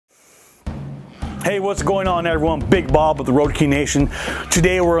Hey, what's going on everyone? Big Bob with the Road King Nation.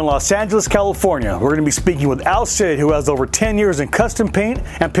 Today we're in Los Angeles, California. We're going to be speaking with A Sid, who has over 10 years in custom paint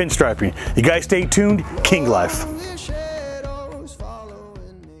and pinstriping. You guys stay tuned, King Life. Art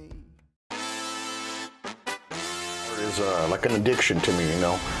is like an addiction to me, you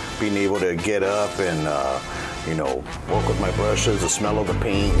know, being able to get up and you know, work with my brushes, the smell of the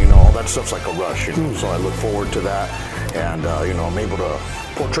paint, you know, all that stuff's like a rush, you know. So I look forward to that, and you know, I'm able to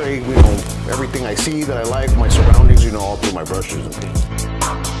portray, you know, everything I see that I like, my surroundings, you know, all through my brushes and paint.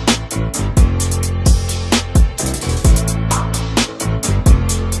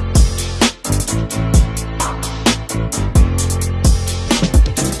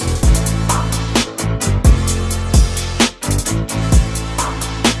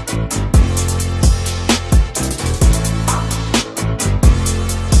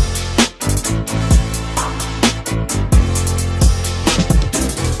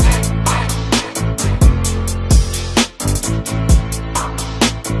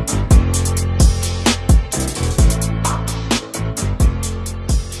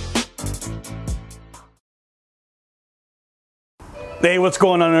 Hey, what's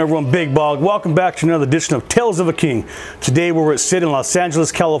going on everyone? Big Bog. Welcome back to another edition of Tales of a King. Today we're at Sid in Los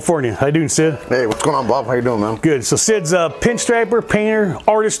Angeles, California. How you doing, Sid? Hey, what's going on, Bob? How you doing, man? Good. So Sid's a pinstriper, painter,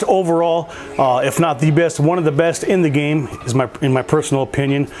 artist overall, if not the best, one of the best in the game, in my personal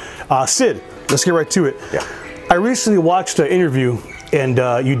opinion. Sid, let's get right to it. Yeah. I recently watched an interview and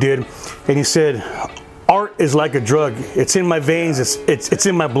you did, and you said, art is like a drug. It's in my veins, it's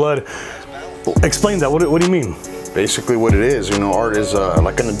in my blood. Explain that. What do you mean? Basically what it is, you know, art is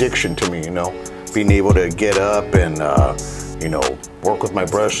like an addiction to me, you know, being able to get up and, you know, work with my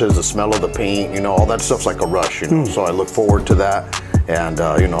brushes, the smell of the paint, you know, all that stuff's like a rush, you know. So I look forward to that, and,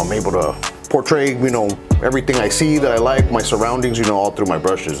 you know, I'm able to portray, you know, everything I see that I like, my surroundings, you know, all through my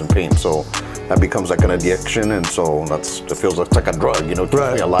brushes and paint. So that becomes like an addiction, and so it feels like a drug, you know, it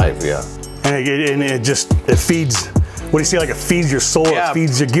keeps me alive, yeah. And it feeds. What do you say? Like it feeds your soul. Yeah.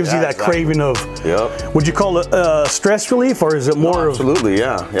 It gives you that craving of. Yep. Would you call it stress relief, or is it more? Absolutely,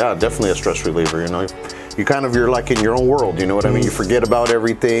 yeah, definitely a stress reliever. You know, you're like in your own world. You know what I mean? You forget about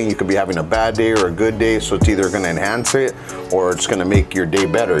everything. You could be having a bad day or a good day, so it's either going to enhance it or it's going to make your day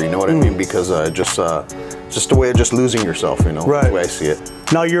better. You know what I mean? Because just a way of just losing yourself. You know, right. That's the way I see it.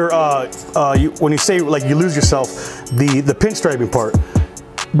 Now when you say like you lose yourself, the pinstriping part.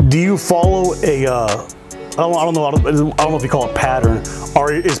 Do you follow a? I don't know if you call it pattern,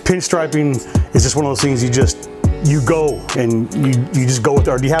 or is pinstriping is just one of those things you go and you just go with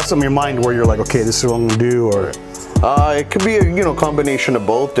it, or do you have something in your mind where you're like, okay, this is what I'm gonna do, or? It could be a combination of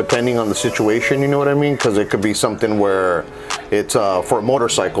both, depending on the situation. You know what I mean? Because it could be something where it's for a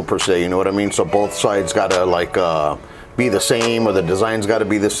motorcycle per se. You know what I mean? So both sides gotta like be the same, or the design's got to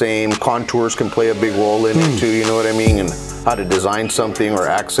be the same. Contours can play a big role in it too. You know what I mean? And how to design something or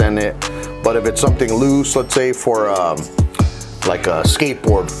accent it. But if it's something loose, let's say for like a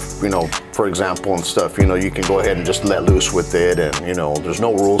skateboard, you know, for example, and stuff, you know, you can go ahead and just let loose with it, and you know, there's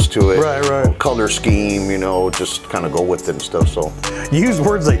no rules to it. Right. No color scheme, you know, just kind of go with it and stuff. So you use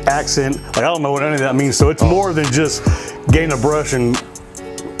words like accent, like I don't know what any of that means. So it's more than just getting a brush and.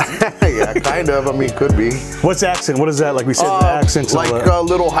 Yeah, kind of. I mean, could be. What's accent? What is that? Like we said, accents. Like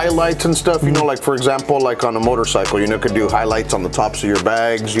little highlights and stuff. You know, like for example, like on a motorcycle, you know, could do highlights on the tops of your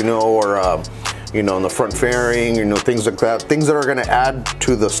bags, you know, or you know, on the front fairing, you know, things like that. Things that are going to add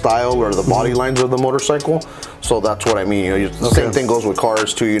to the style or the body lines of the motorcycle. So that's what I mean. You know, the same thing goes with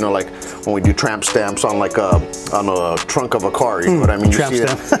cars too. You know, like when we do tramp stamps on like on a trunk of a car. You know what I mean? Tramp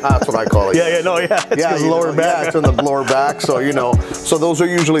stamp. That's what I call it. It's lower back. Yeah, it's in the lower back. So you know, so those are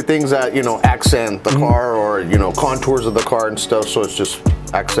usually things that, you know, accent the car, or you know, contours of the car and stuff. So it's just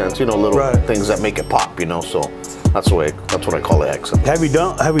accents, you know, little things that make it pop. You know, so. That's what I call it, accent. Have you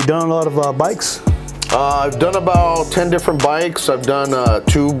done a lot of bikes? I've done about 10 different bikes. I've done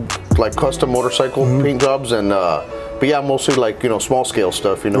 2 like custom motorcycle paint jobs, and but yeah, mostly like, you know, small scale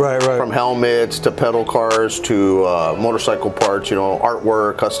stuff, you know, from helmets to pedal cars to motorcycle parts, you know,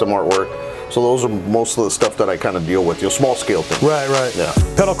 artwork, custom artwork. So those are most of the stuff that I kind of deal with, you know, small scale things. Right. Yeah.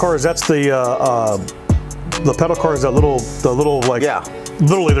 Pedal cars. That's the pedal cars. The little like. Yeah.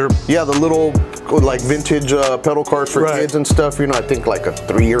 Literally, the little like vintage pedal cars for kids and stuff. You know, I think like a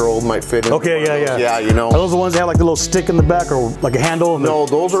 3-year-old might fit in. Okay, yeah, you know. Are those the ones that have like the little stick in the back, or like a handle? No,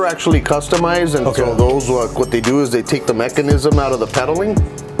 those are actually customized, and so those what they do is they take the mechanism out of the pedaling,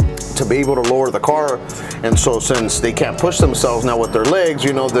 to be able to lower the car. And so since they can't push themselves now with their legs,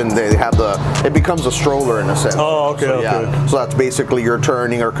 you know, then they have it becomes a stroller in a sense. Oh, okay, so, yeah. okay. So that's basically you're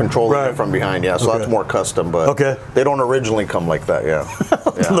turning or controlling it from behind, yeah. So that's more custom, but they don't originally come like that, yeah.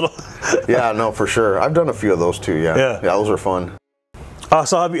 Yeah, no, for sure. I've done a few of those too, yeah. Yeah, those are fun.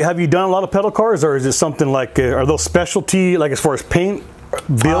 So have you done a lot of pedal cars, or is it something like, are those specialty, like as far as paint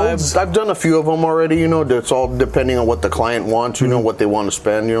builds? I've done a few of them already, you know. It's all depending on what the client wants, you know, what they want to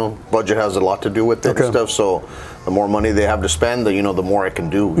spend, you know. Budget has a lot to do with it and stuff, so the more money they have to spend, the more I can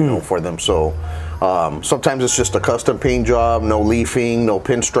do, you know, for them. So sometimes it's just a custom paint job, no leafing, no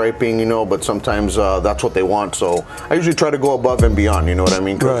pinstriping, you know, but sometimes that's what they want. So I usually try to go above and beyond, you know what I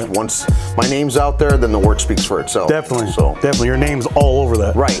mean? Because once my name's out there, then the work speaks for itself. Definitely. So definitely, your name's all over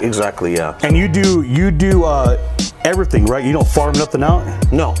that. Right, exactly, yeah. And you do everything, right? You don't farm nothing out?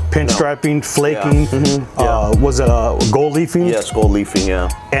 No. Pinstriping, flaking, was it gold leafing? Yes, gold leafing, yeah.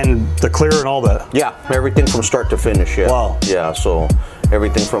 And the clear and all that? Yeah, everything from start to finish, yeah. Wow. Yeah, so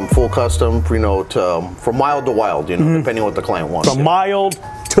everything from full custom, you know, to from mild to wild, you know, depending on what the client wants. From mild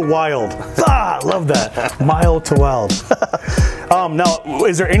to wild. I love that. Mild to wild. Now,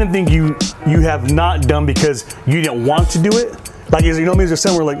 is there anything you have not done because you didn't want to do it? Like, you know, is there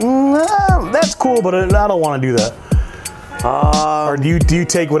somewhere like, that's cool, but I don't want to do that? Or do you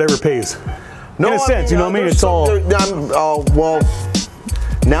take whatever pays? No, in a sense, you know what I mean? It's all. Well,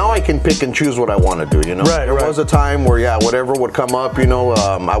 now I can pick and choose what I want to do, you know. There was a time where, whatever would come up, you know,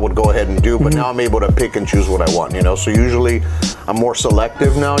 I would go ahead and do, but now I'm able to pick and choose what I want, you know. So usually I'm more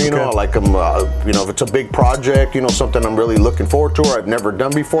selective now, you know. I like them, you know, if it's a big project, you know, something I'm really looking forward to or I've never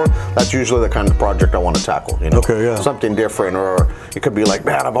done before, that's usually the kind of project I want to tackle, you know. Something different, or it could be like,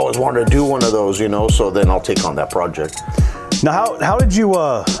 man, I've always wanted to do one of those, you know, so then I'll take on that project. Now, how did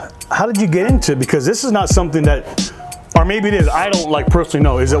you get into it? Because this is not something that, or maybe it is, I don't like personally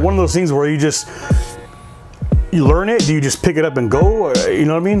know. Is it one of those things where you learn it? Do you just pick it up and go? Or, you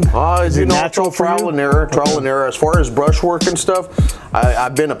know what I mean? Is it natural for trial and error? Trial and error. As far as brushwork and stuff,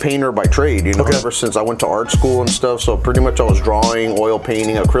 I've been a painter by trade, you know, ever since I went to art school and stuff. So pretty much I was drawing, oil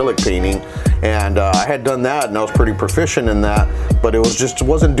painting, acrylic painting, and I had done that, and I was pretty proficient in that. But it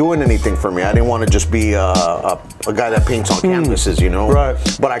wasn't doing anything for me. I didn't want to just be a guy that paints on canvases, you know.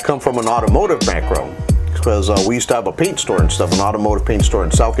 But I come from an automotive background, because we used to have a paint store and stuff, an automotive paint store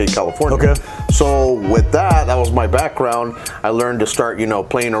in Southgate, California. So with that was my background. I learned to start, you know,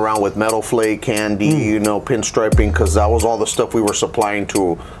 playing around with metal flake, candy, you know, pinstriping, because that was all the stuff we were supplying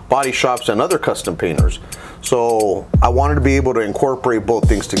to body shops and other custom painters. So I wanted to be able to incorporate both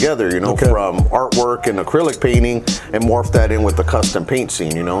things together, you know, from artwork and acrylic painting, and morph that in with the custom paint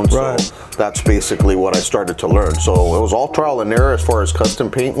scene, you know. And so that's basically what I started to learn. So it was all trial and error as far as custom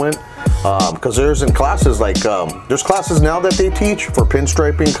paint went. Because there's in classes like, there's classes now that they teach for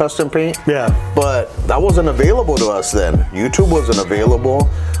pinstriping, custom paint. But that wasn't available to us then. YouTube wasn't available.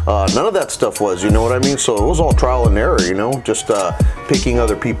 None of that stuff was, you know what I mean? So it was all trial and error, you know, just picking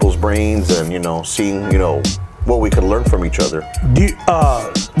other people's brains and, you know, seeing, you know, what we could learn from each other. Do you,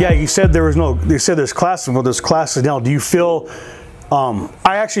 you said you said there's classes, well, there's classes now. Do you feel,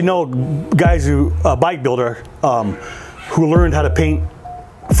 I actually know guys who, a bike builder, who learned how to paint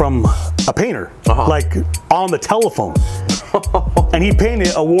from a painter, like on the telephone. And he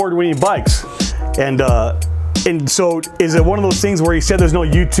painted award-winning bikes. And so is it one of those things where you said there's no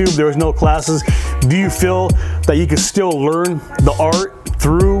YouTube, there was no classes? Do you feel that you can still learn the art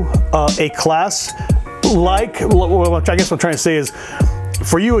through a class? Like, well, I guess what I'm trying to say is,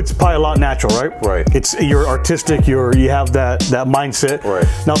 for you, it's probably a lot natural, right? It's, you're artistic, you have that mindset.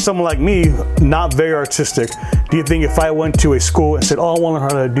 Now, someone like me, not very artistic, do you think if I went to a school and said, oh, I want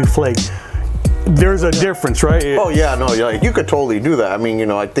to learn how to do flake, there's a difference, right? Oh yeah, no, you could totally do that. I mean, you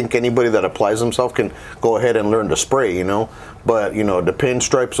know, I think anybody that applies themselves can go ahead and learn to spray, you know. But you know, the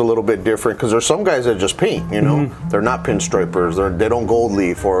pinstripe's a little bit different, because there's some guys that just paint, you know. They're not pinstripers, they don't gold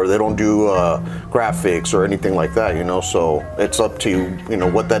leaf, or they don't do graphics or anything like that, you know. So it's up to you know,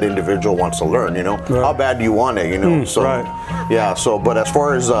 what that individual wants to learn, you know. How bad do you want it, you know? So yeah, so but as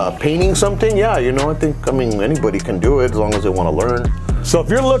far as painting something, yeah, you know, I mean anybody can do it as long as they want to learn. So if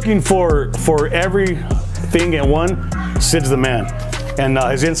you're looking for everything in one, Sid's the man. And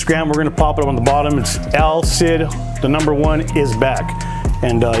his Instagram, we're gonna pop it up on the bottom. It's A Sid, the #1 is back.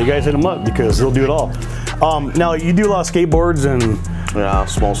 And you guys hit him up because he'll do it all. Now you do a lot of skateboards and Yeah,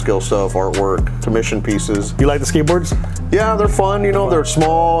 small scale stuff, artwork, commission pieces. You like the skateboards? Yeah, they're fun. You know, they're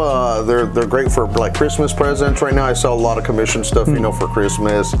small. They're great for like Christmas presents. Right now, I sell a lot of commission stuff. You know, for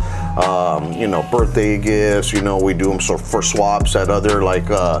Christmas. You know, birthday gifts. You know, we do them for swaps at other like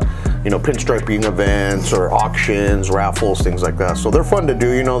you know, pinstriping events or auctions, raffles, things like that. So they're fun to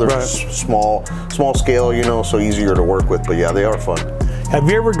do. You know, they're small scale. You know, so easier to work with. But yeah, they are fun. Have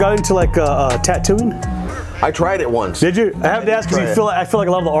you ever got into like tattooing? I tried it once. Did you? I have to ask because I feel like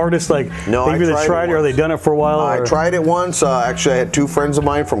a lot of the artists like maybe they tried it or they done it for a while. I tried it once. Actually, I had two friends of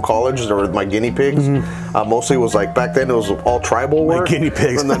mine from college. They were my guinea pigs. Mostly it was like back then it was all tribal work. Guinea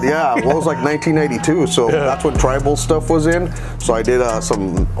pigs. Yeah, well, it was like 1992. So that's when tribal stuff was in. So I did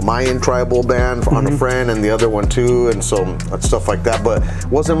some Mayan tribal band on a friend and the other one too, and so stuff like that. But it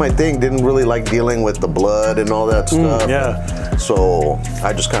wasn't my thing. Didn't really like dealing with the blood and all that stuff. Yeah. So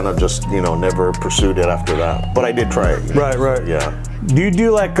I just kind of you know never pursued it after that. But I did try it. Right. Yeah. Do you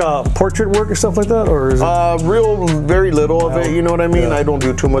do like portrait work or stuff like that, or is it very little of it? You know what I mean? Yeah. I don't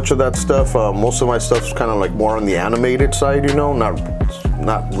do too much of that stuff. Most of my stuff's kind of like more on the animated side. You know,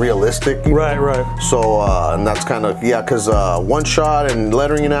 not realistic. Right. So and that's kind of because one shot and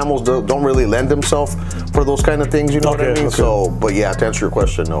lettering enamels don't really lend themselves for those kind of things. You know what I mean? So, but yeah, to answer your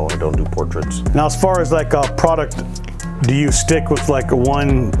question, no, I don't do portraits. Now, as far as like a product, do you stick with like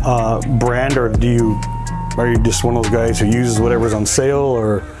one brand, or are you just one of those guys who uses whatever's on sale,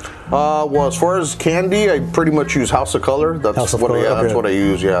 or? Well, as far as candy, I pretty much use House of Color. That's what I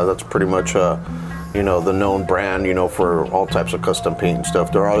use. Yeah, that's pretty much you know, the known brand, you know, for all types of custom paint and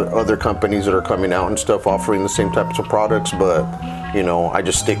stuff. There are other companies that are coming out and stuff offering the same types of products, but you know, I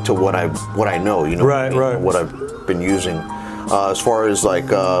just stick to what I know. You know, what I've been using. As far as like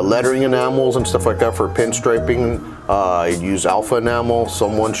lettering enamels and stuff like that for pinstriping, I use alpha enamel,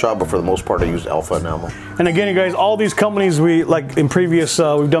 some one shot, but for the most part I use alpha enamel. And again, you guys, all these companies like in previous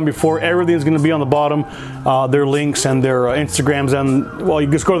we've done before, everything's going to be on the bottom, their links and their Instagrams, and well, you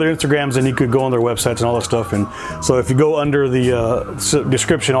just go to their Instagrams and you could go on their websites and all that stuff. And so if you go under the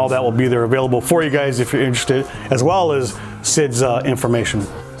description, all that will be there available for you guys if you're interested, as well as Sid's information.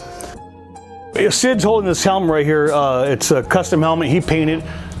 Sid's holding this helmet right here. It's a custom helmet he painted.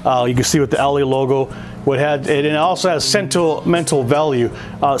 You can see with the LA logo. It also has sentimental value.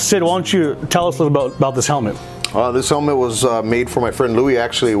 Sid, why don't you tell us a little about this helmet? This helmet was made for my friend Louis.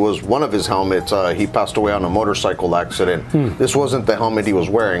 Actually, it was one of his helmets. He passed away on a motorcycle accident. This wasn't the helmet he was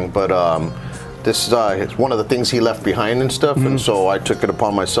wearing, but this is one of the things he left behind and stuff. And so I took it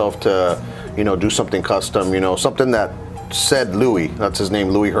upon myself to, you know, do something custom. You know, something that said Louis. That's his name,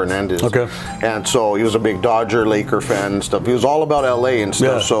 Louis Hernandez. Okay. And so he was a big Dodger, Laker fan and stuff. He was all about LA and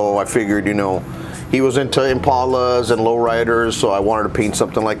stuff. Yeah. So I figured, you know, he was into Impalas and lowriders, so I wanted to paint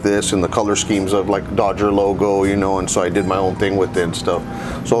something like this in the color schemes of like Dodger logo, you know, and so I did my own thing with it and stuff.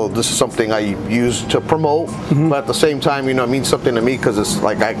 So this is something I use to promote, but at the same time, you know, it means something to me because it's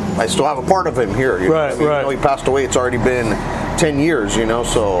like I still have a part of him here. You know what I mean? You know, he passed away. It's already been 10 years, you know,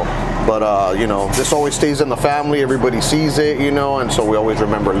 so, but, you know, this always stays in the family. Everybody sees it, you know, and so we always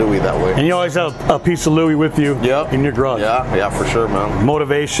remember Louis that way. And you always have a piece of Louis with you in your garage. Yeah, for sure, man.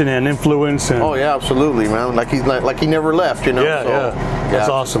 Motivation and influence. And oh, yeah, absolutely, man. Like he never left, you know. Yeah. That's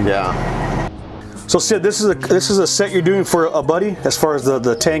awesome. Yeah. So Sid, this is a set you're doing for a buddy as far as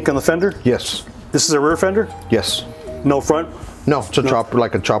the tank and the fender? Yes. This is a rear fender? Yes. No front? No, it's a chopper,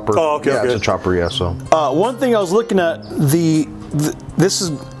 like a chopper. Oh, okay. Yeah, it's a chopper, yeah, so. One thing I was looking at, this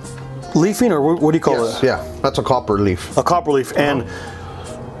is leafing, or what do you call it? Yeah, that's a copper leaf. A copper leaf, and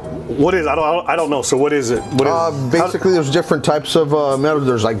what is, I don't know, so what is it? Basically, there's different types of metal.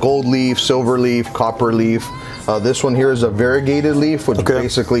 There's like gold leaf, silver leaf, copper leaf. This one here is a variegated leaf, which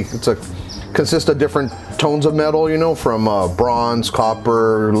basically consists of different tones of metal, you know, from bronze,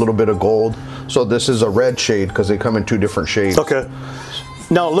 copper, a little bit of gold. So this is a red shade because they come in 2 different shades. Okay.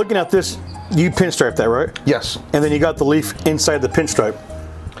 Now looking at this, you pinstripe that, right? Yes. And then you got the leaf inside the pinstripe.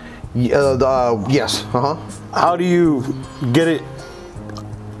 Yes. How do you get it?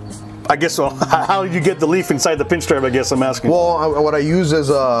 I guess so. How did you get the leaf inside the pinstripe? I guess I'm asking. Well, what I use is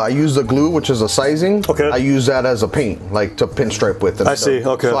I use the glue, which is a sizing. Okay. I use that as a paint, like to pinstripe with. I see.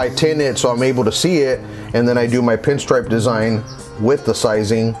 Okay. So I tin it so I'm able to see it, and then I do my pinstripe design with the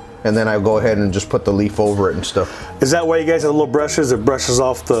sizing, and then I go ahead and just put the leaf over it and stuff. Is that why you guys have little brushes? It brushes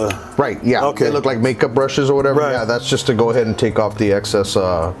off the... Right, yeah. Okay. They look like makeup brushes or whatever. Right. Yeah, that's just to go ahead and take off the excess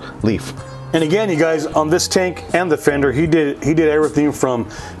leaf. And again, you guys, on this tank and the fender, he did everything from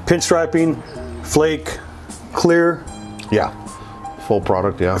pinstriping, flake, clear. Yeah, full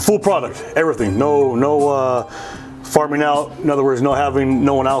product, yeah. Full product, everything. No farming out. In other words, no having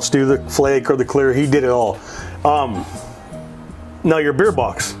no one else do the flake or the clear. He did it all. Now your beer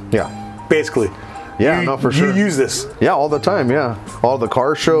box, Yeah. basically. Yeah, no, for sure. You use this. Yeah, all the time, yeah. All the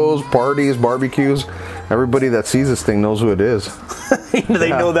car shows, parties, barbecues. Everybody that sees this thing knows who it is. They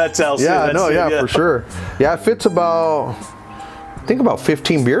know that's how. Yeah, no, yeah, for sure. Yeah, it fits about, I think about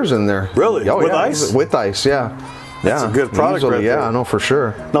 15 beers in there. Really? Oh, With yeah, ice? With ice, yeah. That's a good product right there. Yeah, no, for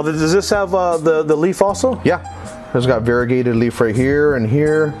sure. Now, does this have the leaf also? Yeah. It's got variegated leaf right here and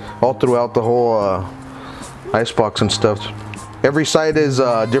here, all throughout the whole ice box and stuff. Every side is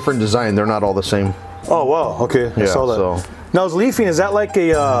a different design. They're not all the same. Oh, wow. Okay, I saw that. So. Now, is leafing, is that like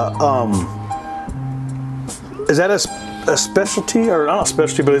a, is that a specialty, or not a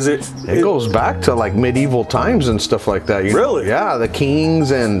specialty, but is it? It goes back to like medieval times and stuff like that. Really? Yeah, the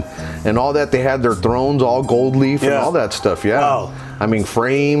kings and all that. They had their thrones all gold leaf and all that stuff. Yeah. Wow. I mean,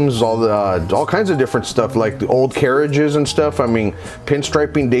 frames, all kinds of different stuff, like the old carriages and stuff. I mean,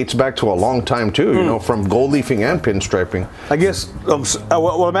 pinstriping dates back to a long time too. You know, from gold leafing and pinstriping. I guess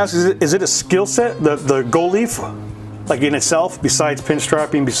what I'm asking is it a skill set, the gold leaf, like in itself, besides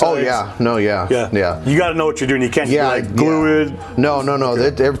pinstriping? Besides, Oh yeah, no, yeah. You got to know what you're doing. You can't like glue it. No. Okay.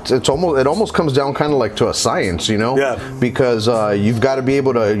 It almost comes down kind of like to a science, you know. Yeah. Because you've got to be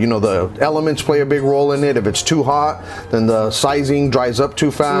able to, you know, the elements play a big role in it. If it's too hot, then the sizing dries up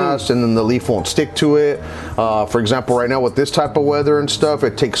too fast, and then the leaf won't stick to it. For example, right now with this type of weather and stuff,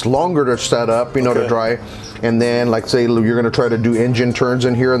 it takes longer to set up, you know, to dry. And then, like, say you're going to try to do engine turns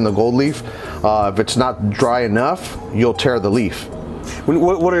in here in the gold leaf. If it's not dry enough, you'll tear the leaf.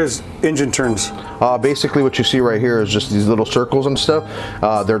 What is engine turns? Basically, what you see right here is just these little circles and stuff.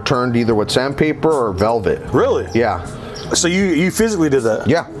 They're turned either with sandpaper or velvet. Really? Yeah. So you physically did that?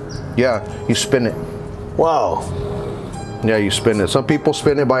 Yeah. Yeah. You spin it. Wow. Yeah, you spin it. Some people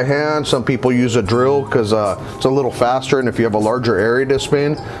spin it by hand. Some people use a drill because it's a little faster, and if you have a larger area to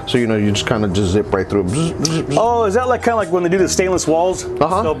spin, so you know, you just kind of just zip right through. Oh, is that like kind of like when they do the stainless walls?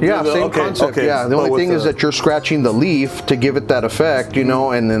 Yeah, same concept. Okay. Yeah, the only thing is that you're scratching the leaf to give it that effect, you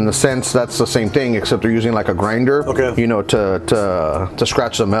know, and in the sense that's the same thing, except they're using like a grinder, you know, to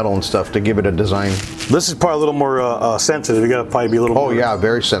scratch the metal and stuff to give it a design. This is probably a little more sensitive. You got to probably be a little. Oh yeah,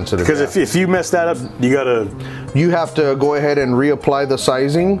 very sensitive. Because if you mess that up, you have to go ahead and reapply the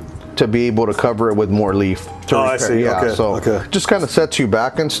sizing to be able to cover it with more leaf. I see. Yeah, okay. So just kind of sets you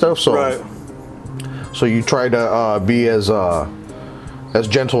back and stuff. So so you try to be as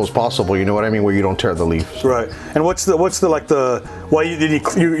gentle as possible. You know what I mean, where you don't tear the leaf. Right. And what's the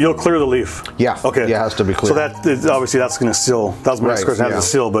you'll clear the leaf? Yeah. Okay. Yeah, it has to be clear. So that obviously that's going to seal. That's my next question. Has to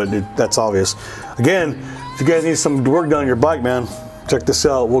seal, but that's obvious. Again, if you guys need some work done on your bike, man, check this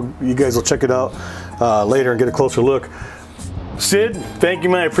out. You guys will check it out later and get a closer look. Sid, thank you,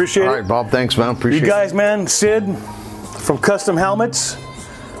 man. I appreciate it. All right, Bob. Thanks, man. Appreciate it. You guys, man. Sid, from custom helmets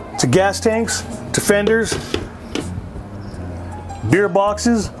to gas tanks to fenders, beer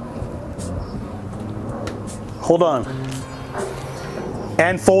boxes. Hold on.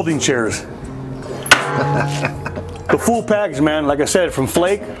 And folding chairs. The full package, man. Like I said, from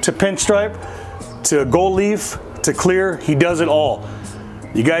flake to pinstripe to gold leaf to clear, he does it all.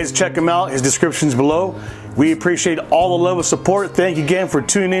 You guys check him out. His description's below. We appreciate all the love and support. Thank you again for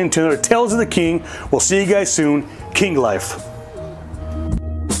tuning in to another Tales of the King. We'll see you guys soon. King Life.